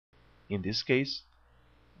In this case,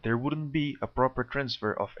 there wouldn't be a proper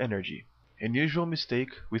transfer of energy. An usual mistake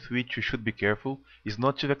with which you should be careful is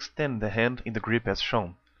not to extend the hand in the grip as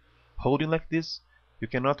shown. Holding like this, you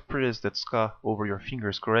cannot press the tsuka over your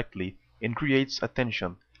fingers correctly and creates a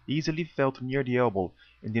tension, easily felt near the elbow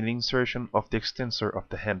and in the insertion of the extensor of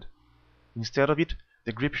the hand. Instead of it,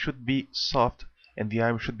 the grip should be soft and the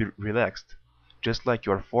arm should be relaxed, just like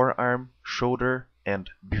your forearm, shoulder, and,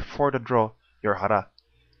 before the draw, your hara.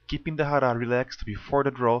 Keeping the hara relaxed before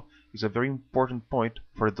the draw is a very important point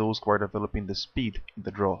for those who are developing the speed in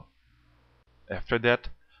the draw. After that,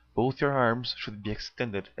 both your arms should be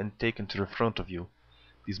extended and taken to the front of you.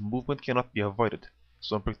 This movement cannot be avoided.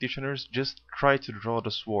 Some practitioners just try to draw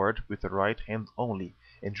the sword with the right hand only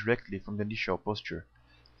and directly from the initial posture,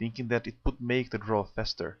 thinking that it would make the draw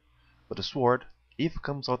faster. But the sword, if it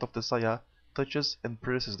comes out of the saya, touches and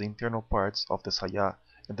presses the internal parts of the saya,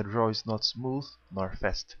 and the draw is not smooth nor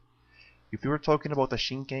fast. If you were talking about a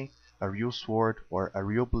shinken, a real sword, or a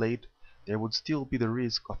real blade, there would still be the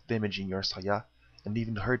risk of damaging your saya and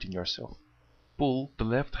even hurting yourself. Pull the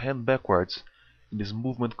left hand backwards in this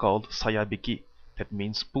movement called sayabiki, that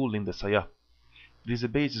means pulling the saya. It is a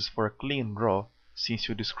basis for a clean draw, since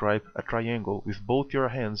you describe a triangle with both your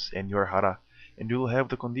hands and your hara, and you will have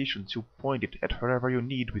the condition to point it at wherever you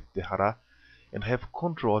need with the hara, and have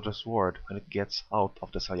control of the sword when it gets out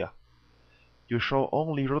of the saya. You shall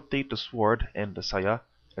only rotate the sword and the saya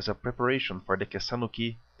as a preparation for the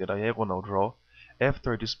kesanuki, the diagonal draw,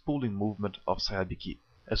 after this pulling movement of sayabiki.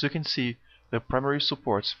 As you can see, the primary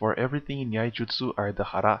supports for everything in Iaijutsu are the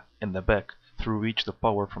hara and the back, through which the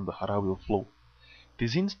power from the hara will flow.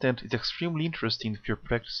 This instant is extremely interesting if you're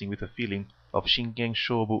practicing with a feeling of shinken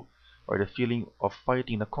shobu, or the feeling of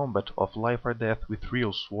fighting a combat of life or death with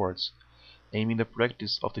real swords, aiming the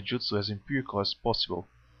practice of the jutsu as empirical as possible.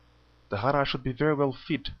 The hara should be very well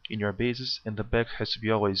fit in your bases and the back has to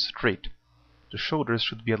be always straight. The shoulders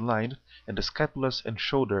should be aligned and the scapulas and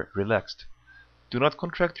shoulder relaxed. Do not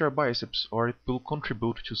contract your biceps or it will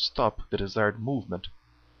contribute to stop the desired movement.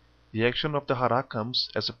 The action of the hara comes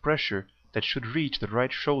as a pressure that should reach the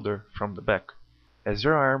right shoulder from the back. As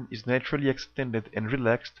your arm is naturally extended and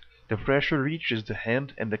relaxed, the pressure reaches the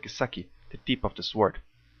hand and the kisaki, the tip of the sword.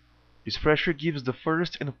 This pressure gives the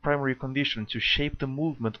first and primary condition to shape the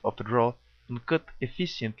movement of the draw and cut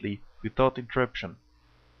efficiently without interruption.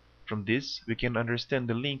 From this, we can understand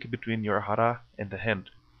the link between your hara and the hand.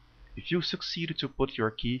 If you succeed to put your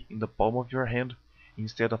ki in the palm of your hand,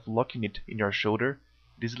 instead of locking it in your shoulder,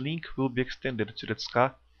 this link will be extended to the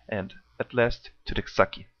tsuka and, at last, to the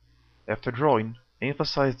kisaki. After drawing,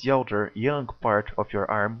 emphasize the outer, young part of your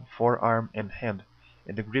arm, forearm, and hand,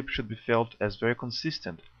 and the grip should be felt as very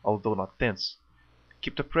consistent, although not tense.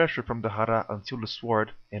 Keep the pressure from the hara until the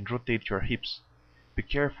sword and rotate your hips. Be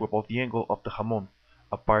careful about the angle of the hamon,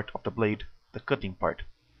 a part of the blade, the cutting part.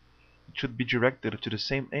 It should be directed to the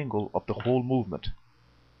same angle of the whole movement.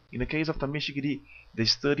 In the case of tameshigiri, the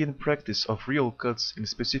study and practice of real cuts in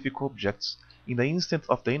specific objects, in the instant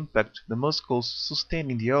of the impact, the muscles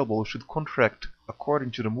sustaining the elbow should contract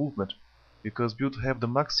according to the movement, because we would have the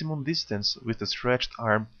maximum distance with the stretched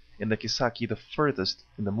arm and the kisaki the furthest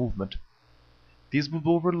in the movement. This would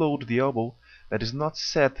overload the elbow that is not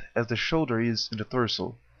set as the shoulder is in the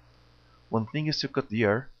torso. One thing is to cut the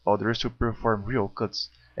air, others to perform real cuts,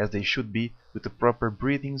 as they should be, with the proper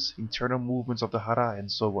breathings, internal movements of the hara,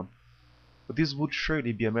 and so on. But this would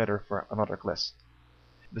surely be a matter for another class.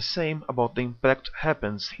 The same about the impact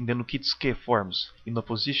happens in the nukitsuke forms, in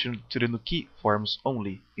opposition to the nuki forms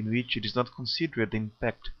only, in which it is not considered the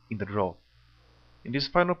impact in the draw. In this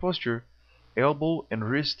final posture, elbow and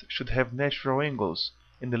wrist should have natural angles,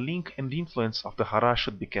 and the link and influence of the hara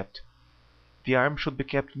should be kept. The arm should be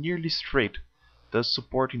kept nearly straight, thus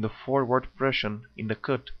supporting the forward pressure in the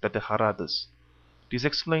cut that the hara does. This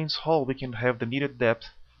explains how we can have the needed depth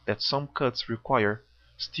that some cuts require,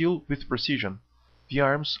 still with precision. The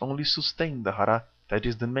arms only sustain the hara that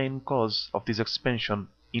is the main cause of this expansion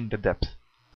in the depth.